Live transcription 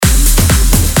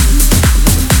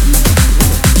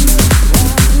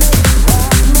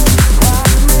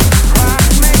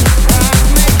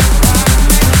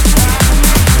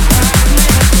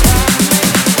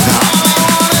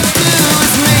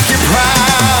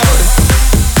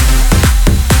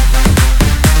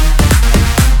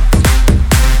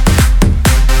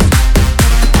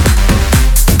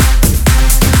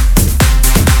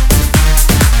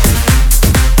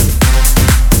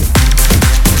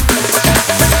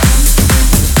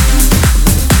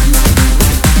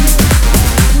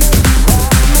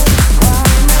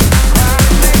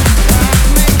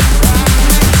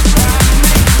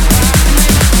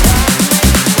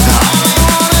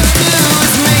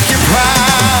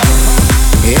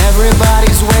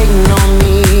Everybody's waiting on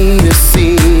me to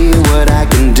see what I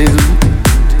can do.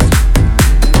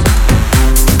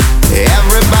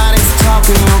 Everybody's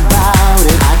talking about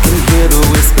it. I can hear the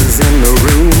whispers in the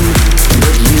room.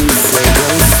 But you say go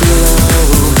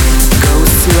slow, go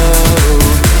slow.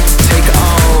 Take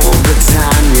all the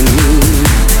time you need.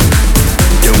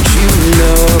 Don't you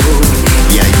know,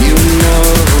 yeah you know,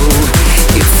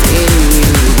 it's in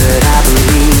you that I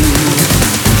believe.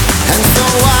 And so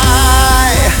I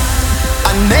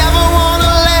never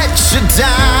wanna let you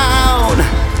down.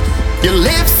 Your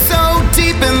lips